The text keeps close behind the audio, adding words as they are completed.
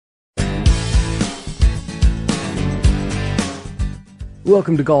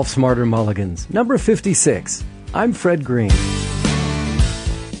Welcome to Golf Smarter Mulligans, number 56. I'm Fred Green.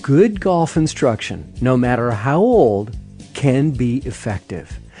 Good golf instruction, no matter how old, can be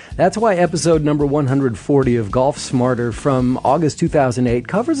effective. That's why episode number 140 of Golf Smarter from August 2008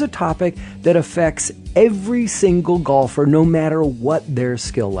 covers a topic that affects every single golfer, no matter what their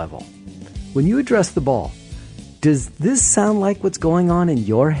skill level. When you address the ball, does this sound like what's going on in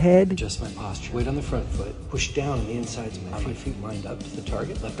your head? Adjust my posture. Weight on the front foot. Push down on the insides of my feet. Feet lined up to the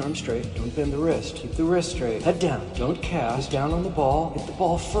target. Left arm straight. Don't bend the wrist. Keep the wrist straight. Head down. Don't cast. Head down on the ball. Hit the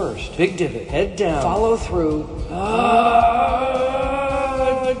ball first. Big divot. Head down. Follow through.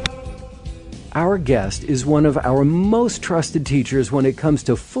 Our guest is one of our most trusted teachers when it comes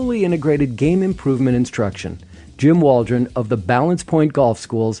to fully integrated game improvement instruction. Jim Waldron of the Balance Point Golf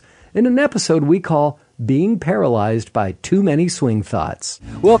Schools in an episode we call Being Paralyzed by Too Many Swing Thoughts.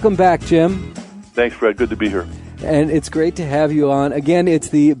 Welcome back, Jim. Thanks, Fred. Good to be here. And it's great to have you on. Again, it's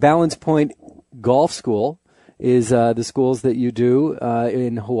the Balance Point Golf School is the schools that you do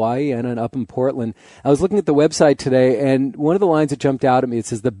in Hawaii and up in Portland. I was looking at the website today, and one of the lines that jumped out at me, it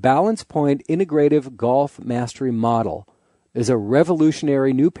says, the Balance Point Integrative Golf Mastery Model is a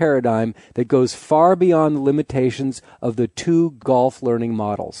revolutionary new paradigm that goes far beyond the limitations of the two golf learning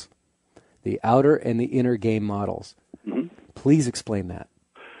models, the outer and the inner game models. Mm-hmm. Please explain that.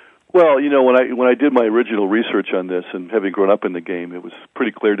 Well, you know, when I did my original research on this, and having grown up in the game, it was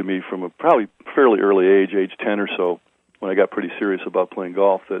pretty clear to me from a probably fairly early age 10 or so, when I got pretty serious about playing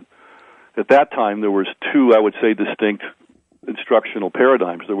golf, that at that time there was two, I would say, distinct instructional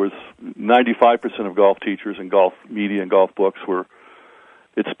paradigms. There was 95% of golf teachers and golf media and golf books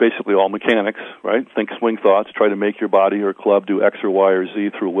it's basically all mechanics, right? Think swing thoughts, try to make your body or club do X or Y or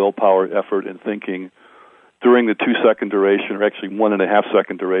Z through willpower, effort, and thinking during the 2-second duration, or actually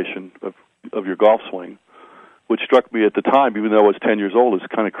 1.5-second duration of your golf swing, which struck me at the time, even though I was 10 years old, is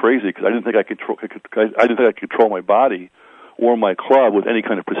kind of crazy because I didn't think I could control my body or my club with any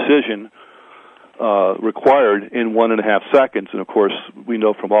kind of precision required in 1.5 seconds. And of course, we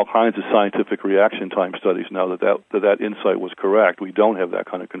know from all kinds of scientific reaction time studies now that insight was correct. We don't have that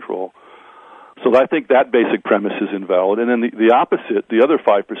kind of control. So I think that basic premise is invalid. And then the opposite, the other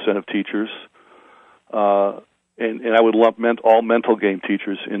 5% of teachers, and I would lump all mental game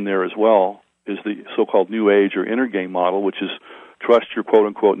teachers in there as well, is the so-called New Age or inner game model, which is trust your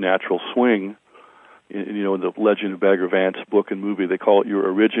quote-unquote natural swing. In the Legend of Bagger Vance book and movie, they call it your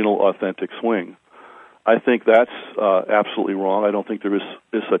original authentic swing. I think that's absolutely wrong. I don't think there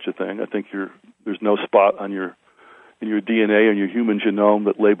is such a thing. I think there's no spot in your DNA and your human genome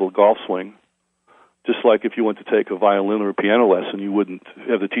that labeled golf swing. Just like if you went to take a violin or a piano lesson, you wouldn't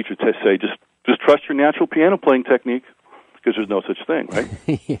have the teacher say, just trust your natural piano playing technique, because there's no such thing, right?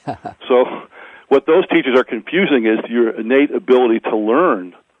 Yeah. So what those teachers are confusing is your innate ability to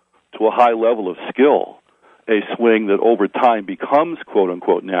learn to a high level of skill a swing that over time becomes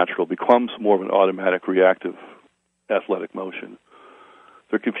quote-unquote natural, becomes more of an automatic reactive athletic motion.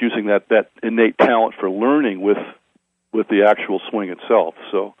 They're confusing that innate talent for learning with the actual swing itself.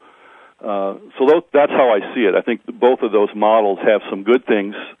 So that's how I see it. I think both of those models have some good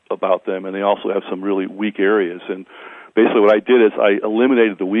things about them, and they also have some really weak areas. And basically what I did is I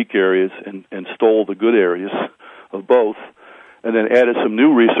eliminated the weak areas and stole the good areas of both, and then added some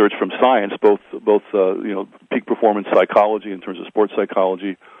new research from science, both peak performance psychology in terms of sports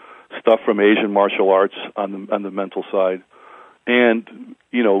psychology, stuff from Asian martial arts on the mental side, and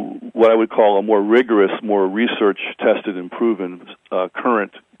what I would call a more rigorous, more research-tested and proven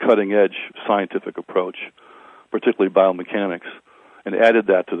current cutting-edge scientific approach, particularly biomechanics, and added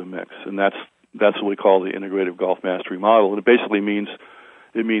that to the mix. And that's what we call the integrative golf mastery model. And it basically means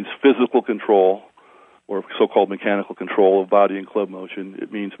physical control, or so-called mechanical control of body and club motion.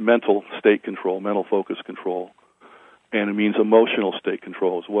 It means mental state control, mental focus control, and it means emotional state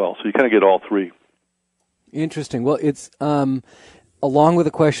control as well. So you kind of get all three. Interesting. Well, it's along with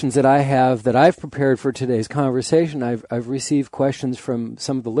the questions that I have that I've prepared for today's conversation, I've received questions from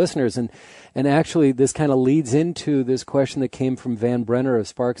some of the listeners, and actually this kind of leads into this question that came from Van Brenner of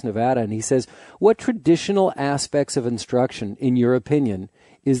Sparks, Nevada, and he says, what traditional aspects of instruction, in your opinion,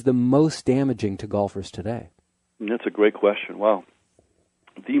 is the most damaging to golfers today? That's a great question. Wow.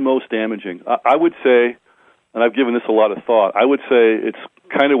 The most damaging. I would say, and I've given this a lot of thought, I would say it's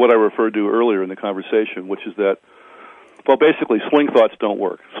kind of what I referred to earlier in the conversation, which is that, well, basically, swing thoughts don't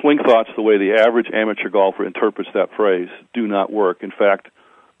work. Swing thoughts, the way the average amateur golfer interprets that phrase, do not work. In fact,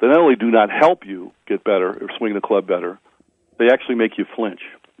 they not only do not help you get better or swing the club better, they actually make you flinch.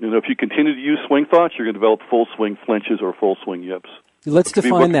 If you continue to use swing thoughts, you're going to develop full swing flinches or full swing yips. Let's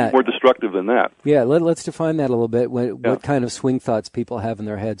define that. More destructive than that. Yeah, let's define that a little bit. What kind of swing thoughts people have in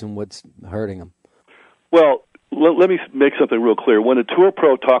their heads and what's hurting them? Well, let me make something real clear. When a tour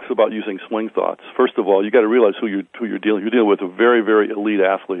pro talks about using swing thoughts, first of all, you got to realize who you're dealing. You're dealing with a very, very elite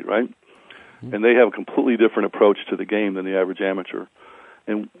athlete, right? Mm-hmm. And they have a completely different approach to the game than the average amateur.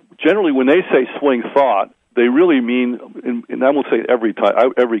 And generally, when they say swing thought, they really mean, and I won't say every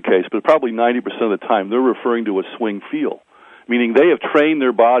case, but probably 90% of the time, they're referring to a swing feel, meaning they have trained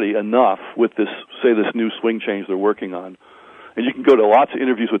their body enough with this new swing change they're working on. And you can go to lots of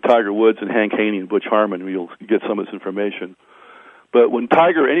interviews with Tiger Woods and Hank Haney and Butch Harmon, and you'll get some of this information. But when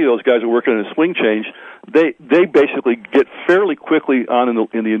Tiger or any of those guys are working on a swing change, they basically get fairly quickly on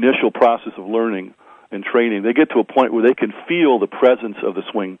in the initial process of learning and training. They get to a point where they can feel the presence of the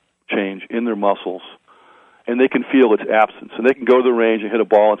swing change in their muscles, and they can feel its absence. And they can go to the range and hit a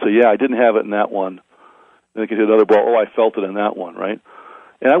ball and say, yeah, I didn't have it in that one. And they can hit another ball, oh, I felt it in that one, right?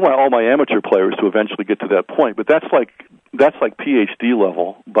 And I want all my amateur players to eventually get to that point, but that's like PhD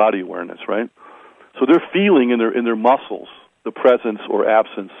level body awareness, right? So they're feeling in their muscles the presence or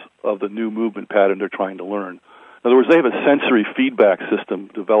absence of the new movement pattern they're trying to learn. In other words, they have a sensory feedback system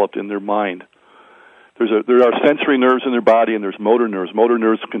developed in their mind. There are sensory nerves in their body, and there's motor nerves. Motor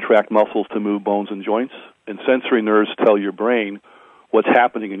nerves contract muscles to move bones and joints, and sensory nerves tell your brain what's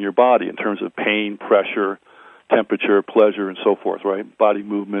happening in your body in terms of pain, pressure, temperature, pleasure, and so forth, right? Body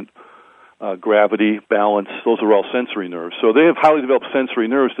movement, gravity, balance, those are all sensory nerves. So they have highly developed sensory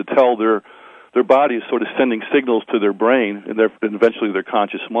nerves to tell their body is sort of sending signals to their brain and eventually their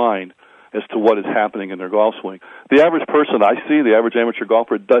conscious mind as to what is happening in their golf swing. The average person I see, the average amateur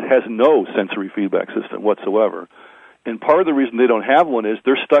golfer, has no sensory feedback system whatsoever. And part of the reason they don't have one is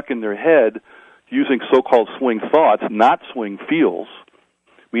they're stuck in their head using so-called swing thoughts, not swing feels,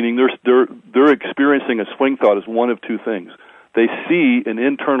 meaning they're experiencing a swing thought as one of two things. They see an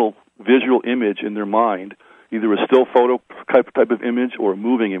internal visual image in their mind, either a still photo type of image or a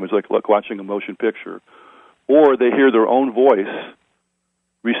moving image, like watching a motion picture, or they hear their own voice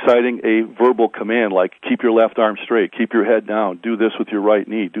reciting a verbal command like keep your left arm straight, keep your head down, do this with your right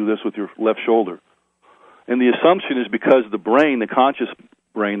knee, do this with your left shoulder. And the assumption is because the brain, the conscious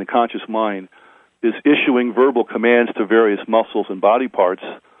mind, is issuing verbal commands to various muscles and body parts,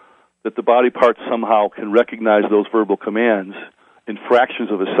 that the body parts somehow can recognize those verbal commands in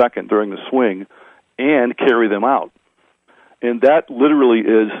fractions of a second during the swing and carry them out. And that literally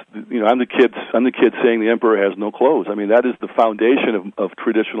is, I'm the kid saying the emperor has no clothes. I mean, that is the foundation of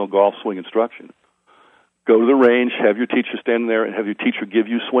traditional golf swing instruction. Go to the range, have your teacher stand there, and have your teacher give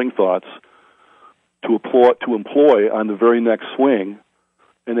you swing thoughts to employ on the very next swing,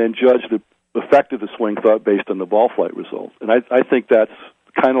 and then judge the effect of the swing thought based on the ball flight result. And I think that's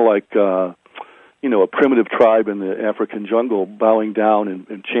kind of like, a primitive tribe in the African jungle bowing down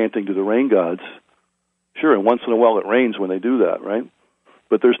and chanting to the rain gods. Sure, and once in a while it rains when they do that, right?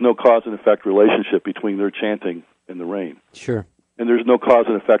 But there's no cause and effect relationship between their chanting and the rain. Sure. And there's no cause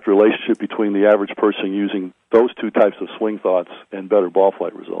and effect relationship between the average person using those two types of swing thoughts and better ball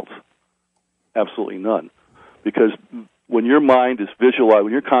flight results. Absolutely none. Because when your mind is visualized,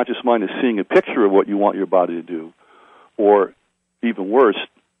 when your conscious mind is seeing a picture of what you want your body to do, or even worse,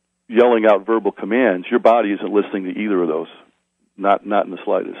 yelling out verbal commands, your body isn't listening to either of those, not in the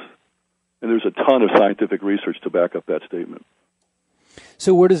slightest. And there's a ton of scientific research to back up that statement.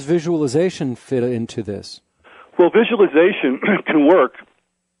 So where does visualization fit into this? Well, visualization can work.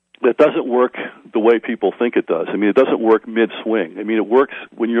 That doesn't work the way people think it does. I mean, it doesn't work mid-swing. I mean, it works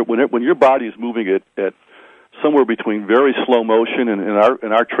when your body is moving at somewhere between very slow motion, and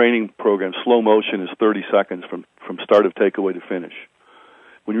in our training program, slow motion is 30 seconds from start of takeaway to finish.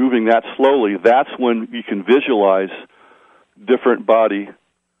 When you're moving that slowly, that's when you can visualize different body,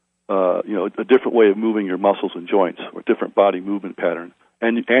 a different way of moving your muscles and joints, or different body movement pattern,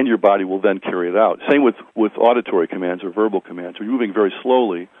 and your body will then carry it out. Same with auditory commands or verbal commands. When you're moving very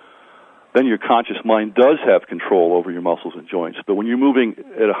slowly, then your conscious mind does have control over your muscles and joints. But when you're moving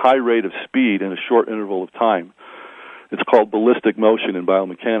at a high rate of speed in a short interval of time, it's called ballistic motion in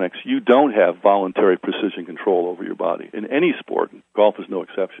biomechanics, you don't have voluntary precision control over your body. In any sport, golf is no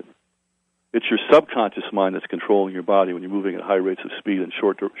exception. It's your subconscious mind that's controlling your body when you're moving at high rates of speed in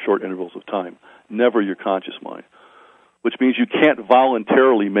short intervals of time, never your conscious mind, which means you can't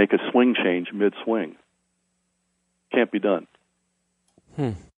voluntarily make a swing change mid-swing. Can't be done.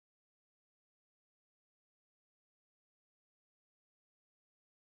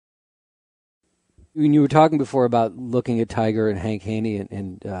 When you were talking before about looking at Tiger and Hank Haney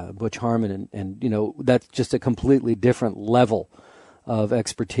and Butch Harmon, and that's just a completely different level of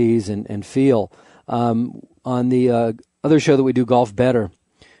expertise and feel. On the other show that we do, Golf Better,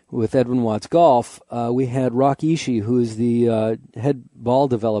 with Edwin Watts Golf, we had Rock Ishii, who is the head ball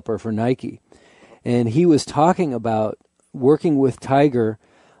developer for Nike. And he was talking about working with Tiger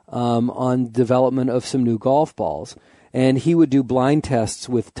on development of some new golf balls. And he would do blind tests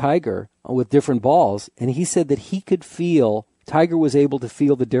with Tiger with different balls. And he said that Tiger was able to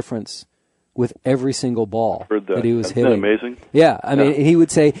feel the difference with every single ball that he was hitting. Isn't that amazing? Yeah, I mean, he would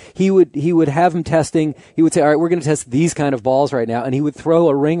say he would have him testing. He would say, "All right, we're going to test these kind of balls right now," and he would throw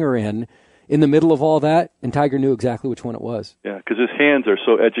a ringer in the middle of all that, and Tiger knew exactly which one it was. Yeah, because his hands are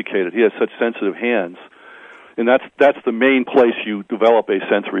so educated. He has such sensitive hands, and that's the main place you develop a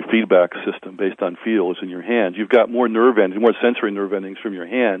sensory feedback system based on feel is in your hands. You've got more sensory nerve endings from your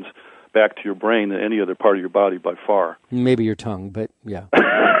hands back to your brain than any other part of your body by far. Maybe your tongue, but yeah.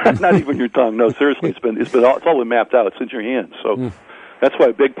 Not even your tongue. No, seriously, it's all been mapped out. It's in your hands. So that's why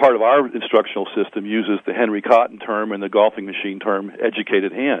a big part of our instructional system uses the Henry Cotton term and the golfing machine term,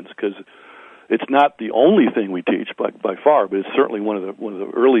 educated hands, because it's not the only thing we teach by far, but it's certainly one of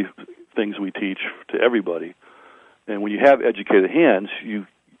the early things we teach to everybody. And when you have educated hands,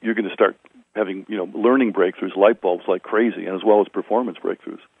 you're going to start having learning breakthroughs, light bulbs like crazy, and as well as performance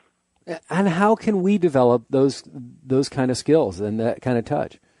breakthroughs. And how can we develop those kind of skills and that kind of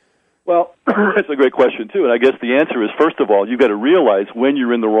touch? Well, that's a great question, too. And I guess the answer is, first of all, you've got to realize when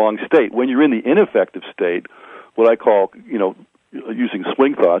you're in the wrong state. When you're in the ineffective state, what I call, using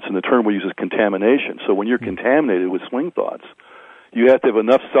swing thoughts, and the term we use is contamination. So when you're contaminated with swing thoughts, you have to have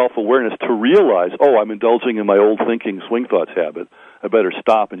enough self-awareness to realize, I'm indulging in my old thinking swing thoughts habit. I better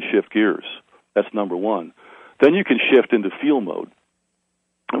stop and shift gears. That's number one. Then you can shift into feel mode.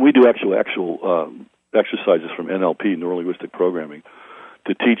 And we do actual exercises from NLP, neuro-linguistic programming,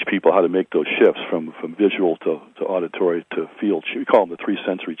 to teach people how to make those shifts from visual to auditory to feel. We call them the three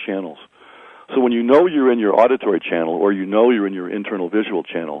sensory channels. So when you know you're in your auditory channel or you know you're in your internal visual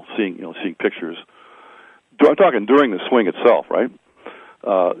channel, seeing pictures, I'm talking during the swing itself, right?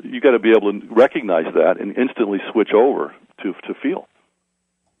 You got to be able to recognize that and instantly switch over to feel.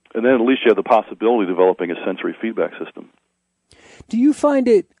 And then at least you have the possibility of developing a sensory feedback system. Do you find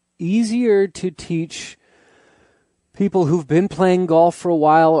it easier to teach people who've been playing golf for a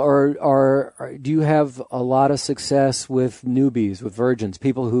while, or do you have a lot of success with newbies, with virgins,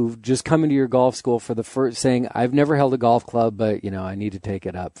 people who've just come into your golf school for the first, saying, I've never held a golf club, but I need to take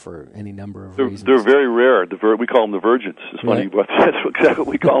it up for any number of reasons? They're very rare. We call them the virgins. It's funny, but that's exactly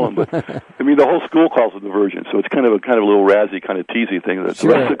what we call them. But I mean, the whole school calls them the virgins, so it's kind of a little razzy, kind of teasy thing that the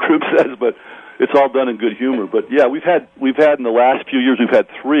rest of the group says, but it's all done in good humor. But yeah, we've had in the last few years, we've had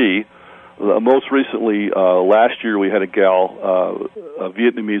three. Most recently, last year we had a gal, a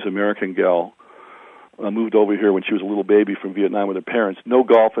Vietnamese American gal, moved over here when she was a little baby from Vietnam with her parents. No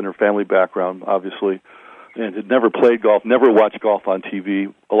golf in her family background, obviously, and had never played golf, never watched golf on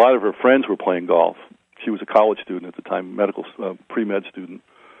TV. A lot of her friends were playing golf. She was a college student at the time, pre-med student.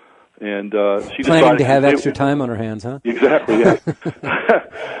 And she planning to have extra time on her hands, huh? Exactly, yeah.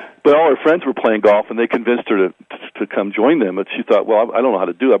 But all her friends were playing golf, and they convinced her to come join them. But she thought, well, I don't know how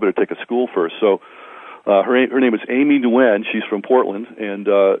to do it. I better take a school first. So her name is Amy Nguyen. She's from Portland, and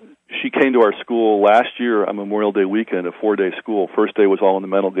she came to our school last year on Memorial Day weekend, a 4-day school. First day was all in the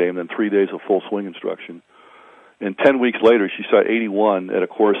mental game, then 3 days of full swing instruction. And 10 weeks later, she shot 81 at a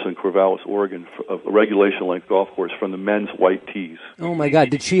course in Corvallis, Oregon, a regulation-length golf course from the men's white tees. Oh, my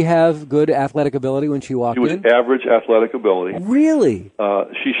God. Did she have good athletic ability when she walked in? She was average athletic ability. Really?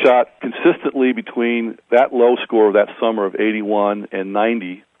 She shot consistently between that low score that summer of 81 and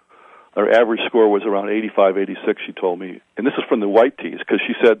 90. Her average score was around 85, 86, she told me. And this is from the white tees, because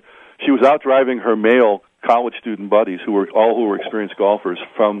she said she was out driving her male college student buddies, who were experienced golfers,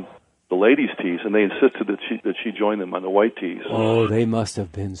 from the ladies' tees, and they insisted that she join them on the white tees. Oh, they must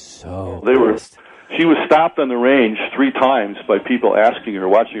have been so. She was stopped on the range 3 times by people asking her,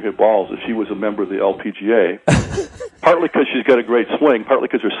 watching her hit balls, if she was a member of the LPGA. Partly because she's got a great swing, partly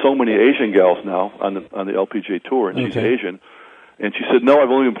because there's so many Asian gals now on the LPGA tour, and she's Asian. And she said, no, I've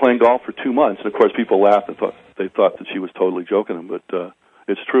only been playing golf for 2 months. And of course, people laughed and they thought that she was totally joking them, but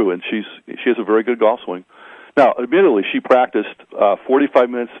it's true. And she has a very good golf swing. Now, admittedly, she practiced 45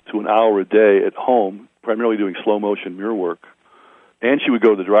 minutes to an hour a day at home, primarily doing slow-motion mirror work. And she would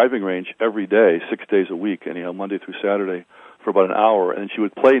go to the driving range every day, 6 days a week, anyhow, Monday through Saturday, for about an hour. And she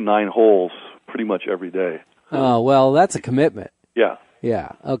would play 9 holes pretty much every day. Oh, well, that's a commitment. Yeah.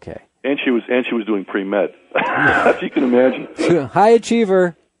 Yeah, okay. And she was doing pre-med, if you can imagine. High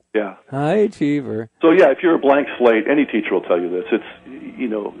achiever. Yeah. High achiever. So yeah, if you're a blank slate, any teacher will tell you this.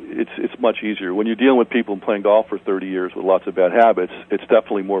 It's much easier when you're dealing with people playing golf for 30 years with lots of bad habits. It's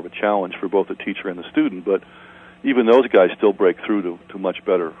definitely more of a challenge for both the teacher and the student. But even those guys still break through to much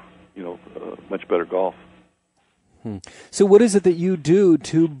better, much better golf. So what is it that you do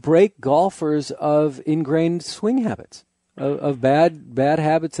to break golfers of ingrained swing habits, of bad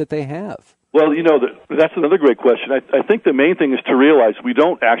habits that they have? Well, that's another great question. I think the main thing is to realize we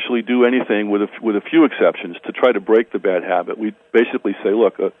don't actually do anything, with a few exceptions, to try to break the bad habit. We basically say,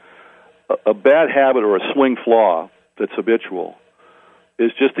 look, a bad habit or a swing flaw that's habitual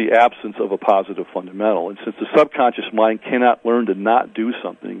is just the absence of a positive fundamental. And since the subconscious mind cannot learn to not do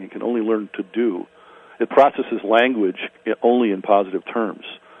something, it can only learn to do, it processes language only in positive terms.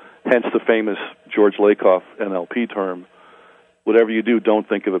 Hence the famous George Lakoff NLP term, whatever you do, don't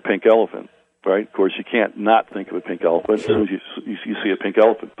think of a pink elephant, right? Of course, you can't not think of a pink elephant. Sure. As soon as you see a pink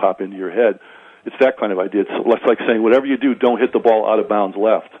elephant pop into your head, it's that kind of idea. It's like saying, whatever you do, don't hit the ball out of bounds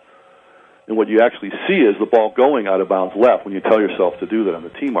left. And what you actually see is the ball going out of bounds left when you tell yourself to do that on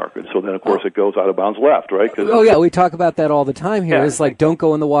the tee marker. So then, of course, it goes out of bounds left, right? Oh, yeah, we talk about that all the time here. Yeah. It's like, don't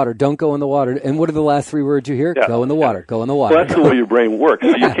go in the water, don't go in the water. And what are the last three words you hear? Yeah. Go in the water, go in the water. Well, that's the way your brain works.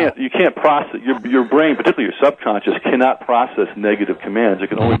 So you can't process, your brain, particularly your subconscious, cannot process negative commands. It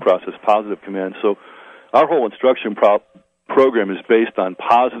can only process positive commands. So our whole instruction program is based on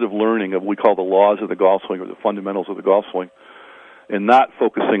positive learning of what we call the laws of the golf swing, or the fundamentals of the golf swing, and not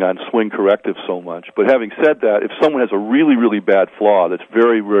focusing on swing corrective so much. But having said that, if someone has a really, really bad flaw that's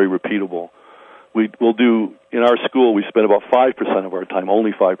very, very repeatable, we'll do, in our school, we spend about 5% of our time,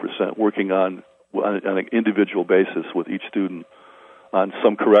 only 5%, working on an individual basis with each student on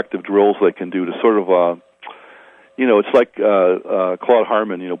some corrective drills they can do to sort of, it's like Claude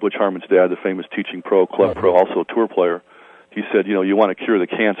Harmon, Butch Harmon's dad, the famous teaching pro, club pro, also a tour player. He said, you want to cure the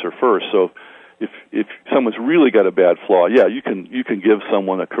cancer first. So if someone's really got a bad flaw, you can give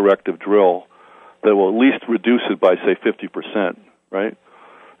someone a corrective drill that will at least reduce it by, say, 50%, right?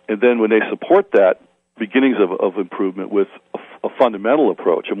 And then when they support that, beginnings of improvement with a fundamental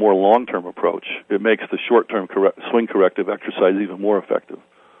approach, a more long-term approach, it makes the short-term swing corrective exercise even more effective.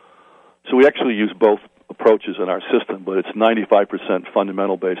 So we actually use both approaches in our system, but it's 95%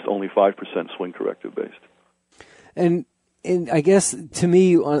 fundamental-based, only 5% swing corrective-based. And I guess, to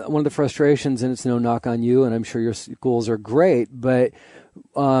me, one of the frustrations, and it's no knock on you, and I'm sure your schools are great, but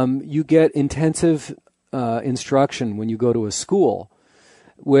you get intensive instruction when you go to a school,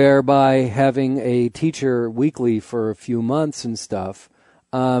 whereby having a teacher weekly for a few months and stuff,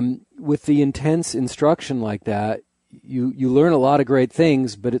 with the intense instruction like that, you learn a lot of great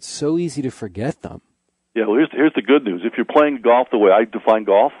things, but it's so easy to forget them. Yeah, well, here's the good news. If you're playing golf the way I define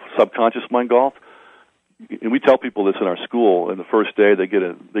golf, subconscious mind golf, and we tell people this in our school, and the first day they get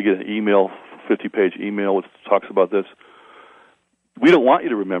an email, 50-page email which talks about this. We don't want you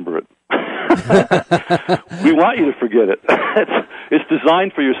to remember it. We want you to forget it. It's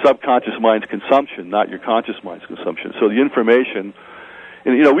designed for your subconscious mind's consumption, not your conscious mind's consumption. So the information,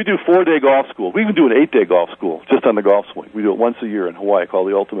 and we do 4-day golf school. We even do an 8-day golf school just on the golf swing. We do it once a year in Hawaii, called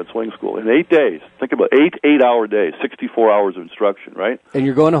the Ultimate Swing School. In 8 days, think about 8-hour days, 64 hours of instruction, right? And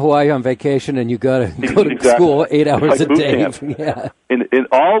you're going to Hawaii on vacation, and you got to go to school 8 hours a day. Yeah. In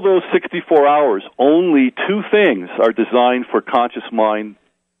all those 64 hours, only 2 things are designed for conscious mind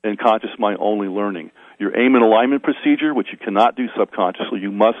and conscious mind only learning. Your aim and alignment procedure, which you cannot do subconsciously.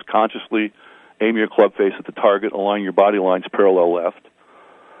 You must consciously aim your club face at the target, align your body lines parallel left.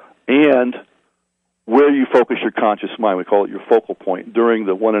 And where you focus your conscious mind, we call it your focal point, during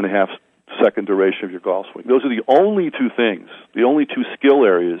the 1.5 second duration of your golf swing. Those are the only 2 things, the only 2 skill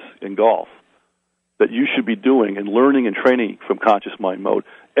areas in golf that you should be doing and learning and training from conscious mind mode.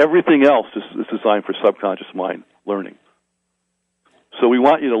 Everything else is designed for subconscious mind learning. So we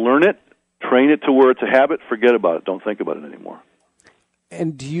want you to learn it, train it to where it's a habit, forget about it, don't think about it anymore.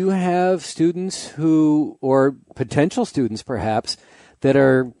 And do you have students who, or potential students perhaps, that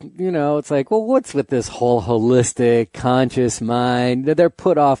are, it's like, well, what's with this whole holistic, conscious mind? They're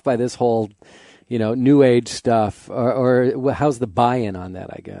put off by this whole, new age stuff. Or how's the buy-in on that,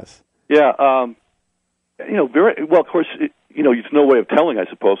 I guess? Yeah, very well, of course, there's no way of telling, I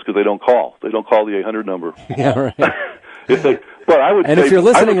suppose, because they don't call. They don't call the 800 number. Yeah, right. But I would and say, if you're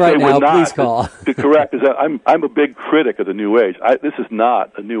listening right now, please call. Correct, because I'm a big critic of the New Age. This is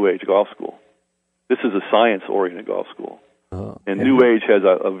not a New Age golf school. This is a science-oriented golf school. And New Age has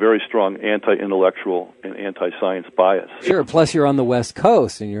a very strong anti-intellectual and anti-science bias. Sure, plus you're on the West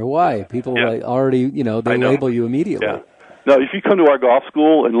Coast and you're Hawaii. People already, they label you immediately. Yeah. Now, if you come to our golf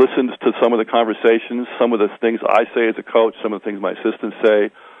school and listen to some of the conversations, some of the things I say as a coach, some of the things my assistants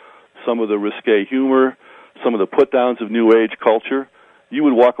say, some of the risque humor, some of the put-downs of New Age culture, you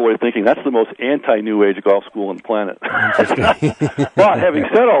would walk away thinking that's the most anti-New Age golf school on the planet. But having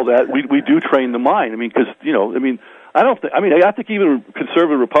said all that, we do train the mind. I mean, because, I think even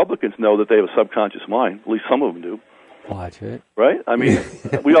conservative Republicans know that they have a subconscious mind. At least some of them do. Watch it. Right? I mean,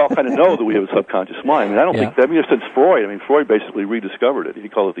 we all kind of know that we have a subconscious mind. I mean, I don't think, since Freud, Freud basically rediscovered it. He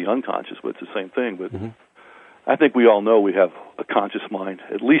called it the unconscious, but it's the same thing. But I think we all know we have a conscious mind,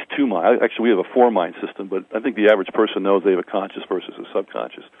 at least two minds. Actually, we have a four-mind system, but I think the average person knows they have a conscious versus a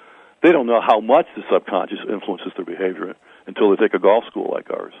subconscious. They don't know how much the subconscious influences their behavior until they take a golf school like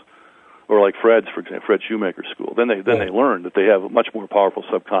ours, or like Fred's, for example, Fred Shoemaker's school. Then they learn that they have a much more powerful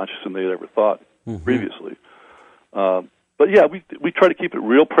subconscious than they had ever thought previously. But yeah, we try to keep it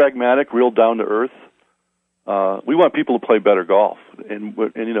real pragmatic, real down to earth. We want people to play better golf, and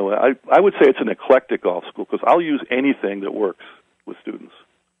I would say it's an eclectic golf school because I'll use anything that works with students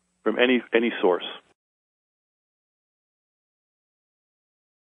from any source.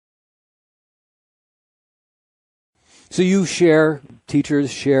 So you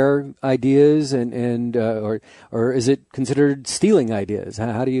teachers share ideas, or is it considered stealing ideas?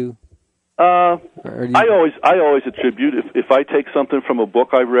 How do you? I always attribute if I take something from a book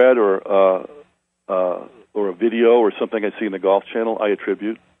I read or a video or something I see in the Golf Channel, I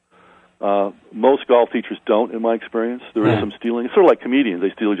attribute. Most golf teachers don't, in my experience. There is some stealing. It's sort of like comedians;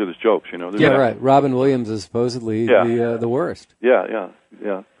 they steal each other's jokes. Right. Robin Williams is supposedly the worst. Yeah.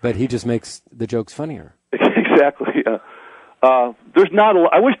 But he just makes the jokes funnier. Exactly. There's not.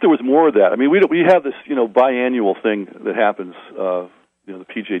 I wish there was more of that. I mean, we have this biannual thing that happens. The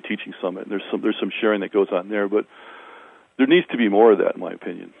PGA Teaching Summit. And there's some sharing that goes on there, but there needs to be more of that, in my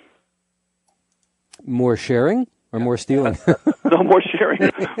opinion. More sharing or more stealing? No, more sharing.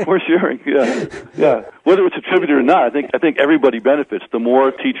 More sharing. Yeah. Whether it's attributed or not, I think everybody benefits. The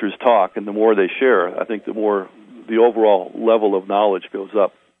more teachers talk and the more they share, I think the more the overall level of knowledge goes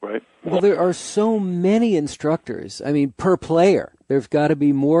up. Right. Well, there are so many instructors. I mean, per player, there's got to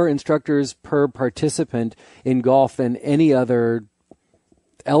be more instructors per participant in golf than any other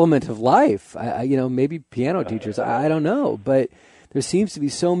element of life. Maybe piano teachers. I don't know, but there seems to be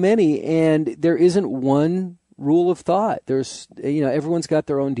so many, and there isn't one rule of thought. There's, everyone's got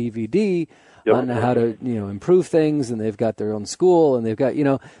their own DVD on how to, improve things, and they've got their own school, and they've got,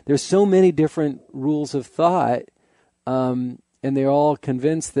 there's so many different rules of thought. And they're all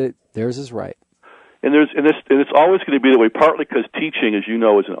convinced that theirs is right. And it's always going to be that way, partly because teaching, as you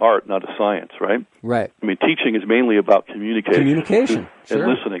know, is an art, not a science, right? Right. I mean, teaching is mainly about communication. Sure.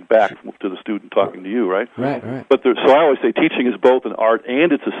 And listening back to the student talking to you, right? Right. But so I always say teaching is both an art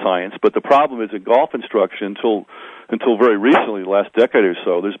and it's a science, but the problem is in golf instruction, until very recently, the last decade or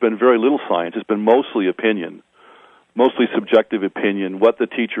so, there's been very little science. It's been mostly opinion, mostly subjective opinion, what the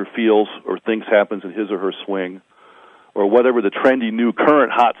teacher feels or thinks happens in his or her swing, or whatever the trendy new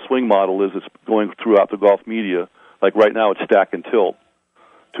current hot swing model is that's going throughout the golf media. Like right now, it's stack and tilt.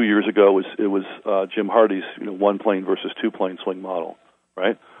 2 years ago, it was Jim Hardy's one plane versus two plane swing model,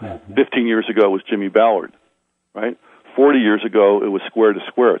 right? Mm-hmm. 15 years ago, it was Jimmy Ballard, right? 40 years ago, it was square to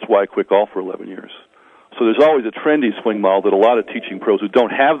square. It's why I quit golf for 11 years. So there's always a trendy swing model that a lot of teaching pros who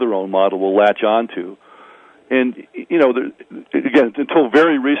don't have their own model will latch onto. And, again, until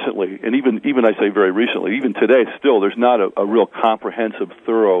very recently, and even I say very recently, even today still, there's not a real comprehensive,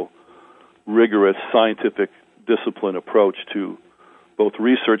 thorough, rigorous, scientific discipline approach to both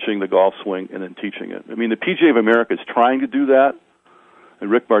researching the golf swing and then teaching it. I mean, the PGA of America is trying to do that, and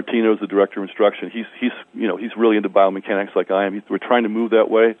Rick Martino is the director of instruction. He's really into biomechanics like I am. We're trying to move that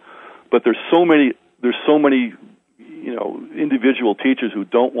way, but there's so many individual teachers who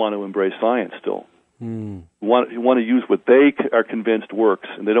don't want to embrace science still. Want to use what they are convinced works,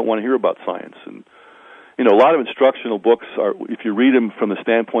 and they don't want to hear about science. And a lot of instructional books are, if you read them from the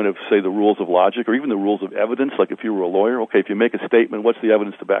standpoint of, say, the rules of logic or even the rules of evidence, like if you were a lawyer, okay, if you make a statement, what's the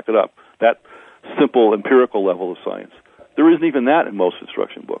evidence to back it up? That simple empirical level of science. There isn't even that in most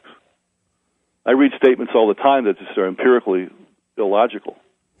instruction books. I read statements all the time that just are empirically illogical.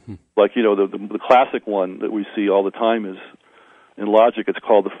 Like, the classic one that we see all the time is, in logic, it's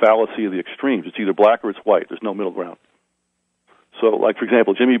called the fallacy of the extremes. It's either black or it's white. There's no middle ground. So, like, for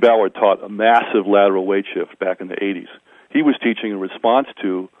example, Jimmy Ballard taught a massive lateral weight shift back in the 80s. He was teaching in response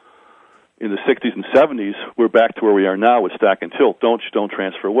to, in the 60s and 70s, we're back to where we are now with stack and tilt. Don't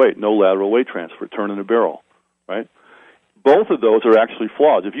transfer weight. No lateral weight transfer. Turn in a barrel, right? Both of those are actually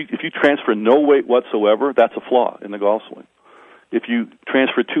flaws. If you transfer no weight whatsoever, that's a flaw in the golf swing. If you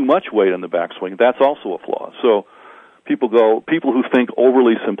transfer too much weight on the backswing, that's also a flaw. So people who think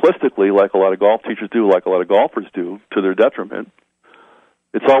overly simplistically, like a lot of golf teachers do, like a lot of golfers do, to their detriment,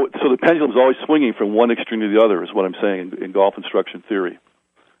 So the pendulum is always swinging from one extreme to the other, is what I'm saying in golf instruction theory.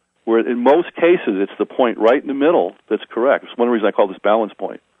 Where in most cases, it's the point right in the middle that's correct. It's one reason I call this balance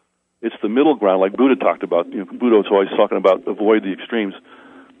point. It's the middle ground, like Buddha talked about. Buddha was always talking about avoid the extremes,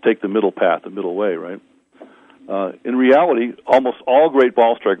 take the middle path, the middle way, right? In reality, almost all great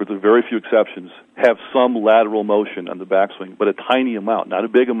ball strikers, with very few exceptions, have some lateral motion on the backswing, but a tiny amount, not a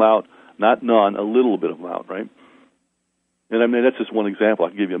big amount, not none, a little bit of amount, right? And I mean, that's just one example. I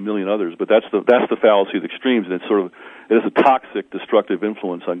can give you a million others, but that's the fallacy of the extremes, and it is a toxic, destructive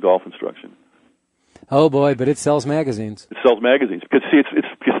influence on golf instruction. Oh boy, but it sells magazines. It sells magazines because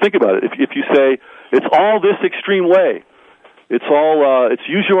because think about it. If you say it's all this extreme way, it's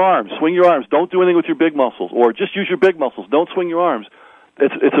use your arms, swing your arms, don't do anything with your big muscles, or just use your big muscles, don't swing your arms.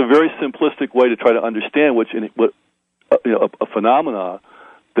 It's a very simplistic way to try to understand a phenomena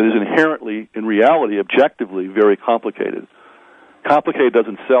that is inherently, in reality, objectively very complicated. Complicated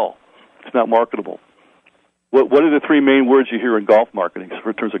doesn't sell. It's not marketable. What are the three main words you hear in golf marketing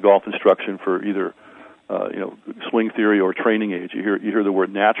in terms of golf instruction for either swing theory or training age? You hear the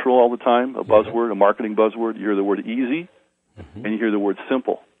word natural all the time, a buzzword, a marketing buzzword. You hear the word easy, and you hear the word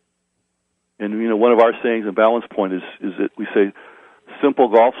simple. And one of our sayings in Balance Point is that we say simple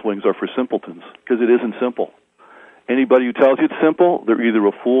golf swings are for simpletons, because it isn't simple. Anybody who tells you it's simple, they're either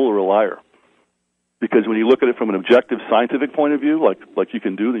a fool or a liar. Because when you look at it from an objective scientific point of view, like you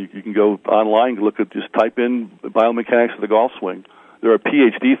can do, you can go online and just type in biomechanics of the golf swing. There are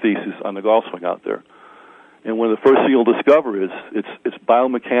PhD theses on the golf swing out there. And one of the first things you'll discover is it's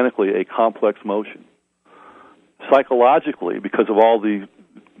biomechanically a complex motion. Psychologically, because of all the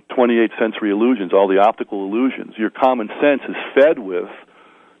 28 sensory illusions, all the optical illusions, your common sense is fed with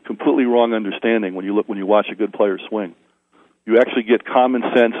completely wrong understanding when you watch a good player swing. You actually get common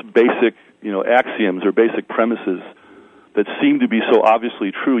sense basic axioms or basic premises that seem to be so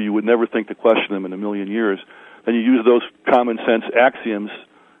obviously true you would never think to question them in a million years. And you use those common sense axioms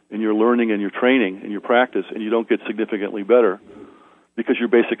in your learning and your training and your practice, and you don't get significantly better because your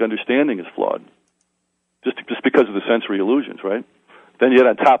basic understanding is flawed, just because of the sensory illusions, right? Then yet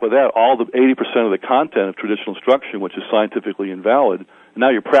on top of that, all the 80% of the content of traditional instruction, which is scientifically invalid, and now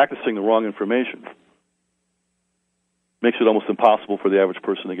you're practicing the wrong information. Makes it almost impossible for the average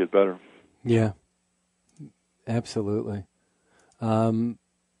person to get better. Yeah, absolutely.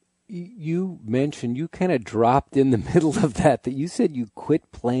 You mentioned you kind of dropped in the middle of that you said you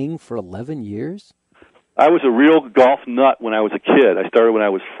quit playing for 11 years? I was a real golf nut when I was a kid. I started when I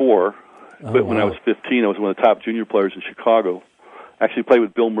was 4. Quit when I was 15. I was one of the top junior players in Chicago. I actually played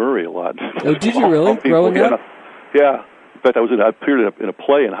with Bill Murray a lot. Oh, did you really? Growing up? Yeah. In fact, I appeared in a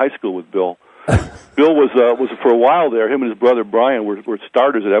play in high school with Bill. Bill was for a while there. Him and his brother Brian were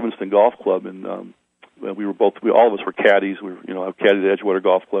starters at Evanston Golf Club, and all of us were caddies. I caddied at Edgewater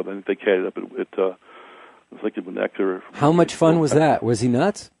Golf Club. I think they caddied up at Nectar. How much fun was that? Was he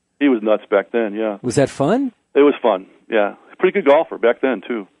nuts? He was nuts back then. Yeah. Was that fun? It was fun. Yeah, pretty good golfer back then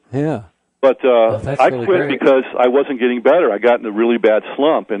too. Yeah. But I really quit great. because I wasn't getting better. I got in a really bad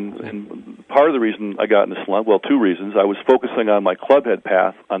slump, and part of the reason I got in a slump, well, two reasons. I was focusing on my clubhead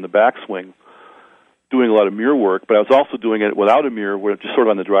path on the backswing, doing a lot of mirror work, but I was also doing it without a mirror, just sort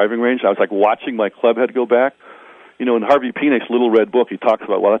of on the driving range. I was like watching my clubhead go back. In Harvey Penick's Little Red Book, he talks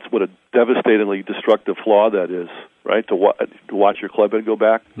about, well, that's what a devastatingly destructive flaw that is, right? To watch your clubhead go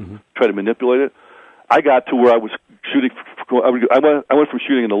back, try to manipulate it. I got to where I was shooting. I went from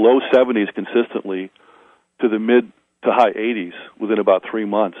shooting in the low 70s consistently to the mid to high 80s within about 3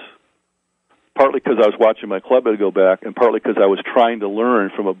 months. Partly because I was watching my clubhead go back, and partly because I was trying to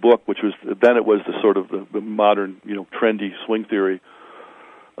learn from a book, which was then it was the sort of the modern, trendy swing theory,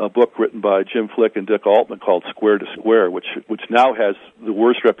 a book written by Jim Flick and Dick Altman called Square to Square, which now has the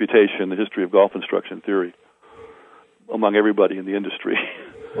worst reputation in the history of golf instruction theory among everybody in the industry.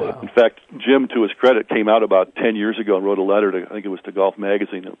 Wow. In fact, Jim, to his credit, came out about 10 years ago and wrote a letter to, I think it was to Golf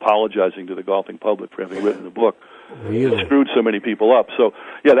Magazine, apologizing to the golfing public for having written the book. Really? It screwed so many people up. So,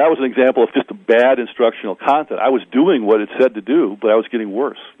 yeah, that was an example of just a bad instructional content. I was doing what it said to do, but I was getting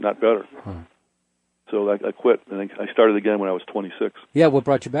worse, not better. So I quit, and I started again when I was 26. Yeah, what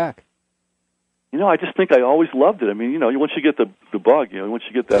brought you back? I just think I always loved it. I mean, once you get the bug, once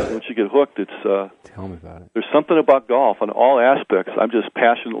you get hooked, it's... Tell me about it. There's something about golf on all aspects I'm just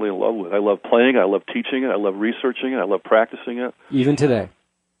passionately in love with. I love playing it, I love teaching it, I love researching it, I love practicing it. Even today?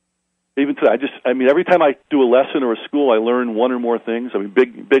 Even today. Every time I do a lesson or a school, I learn one or more things.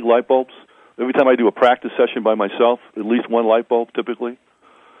 Big light bulbs. Every time I do a practice session by myself, at least one light bulb, typically.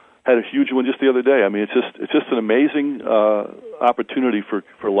 Had a huge one just the other day. I mean, it's just an amazing opportunity for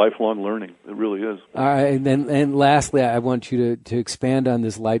lifelong learning. It really is. All right, and lastly, I want you to expand on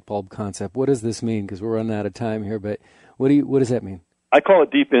this light bulb concept. What does this mean? Because we're running out of time here, but what does that mean? I call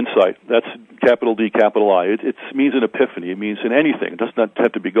it deep insight. That's capital D, capital I. It means an epiphany. It means in anything. It does not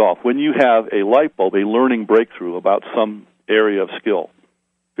have to be golf. When you have a light bulb, a learning breakthrough about some area of skill,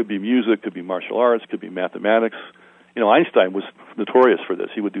 could be music, could be martial arts, could be mathematics. Einstein was notorious for this.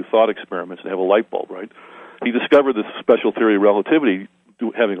 He would do thought experiments and have a light bulb, right? He discovered this special theory of relativity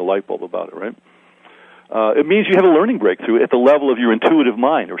having a light bulb about it, right? It means you have a learning breakthrough at the level of your intuitive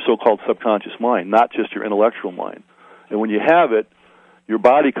mind, or so-called subconscious mind, not just your intellectual mind. And when you have it, your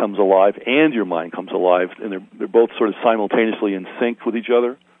body comes alive and your mind comes alive, and they're both sort of simultaneously in sync with each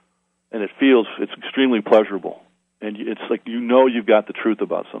other, and it's extremely pleasurable. And it's like you've got the truth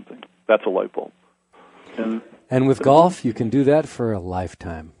about something. That's a light bulb. And with golf, you can do that for a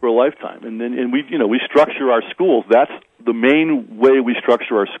lifetime. For a lifetime. And we structure our schools. That's the main way we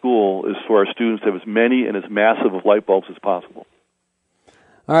structure our school, is for our students to have as many and as massive of light bulbs as possible.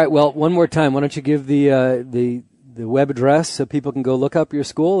 All right, well, one more time, why don't you give the web address so people can go look up your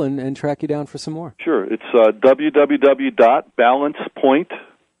school and track you down for some more? Sure. It's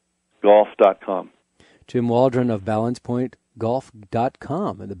www.balancepointgolf.com. Jim Waldron of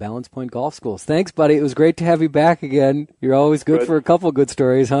balancepointgolf.com and the Balance Point Golf Schools. Thanks, buddy. It was great to have you back again. You're always good for a couple good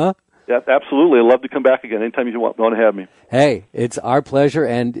stories, huh? Yeah, absolutely. I'd love to come back again anytime you want to have me. Hey, it's our pleasure,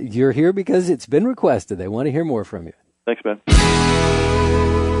 and you're here because it's been requested. They want to hear more from you. Thanks, man.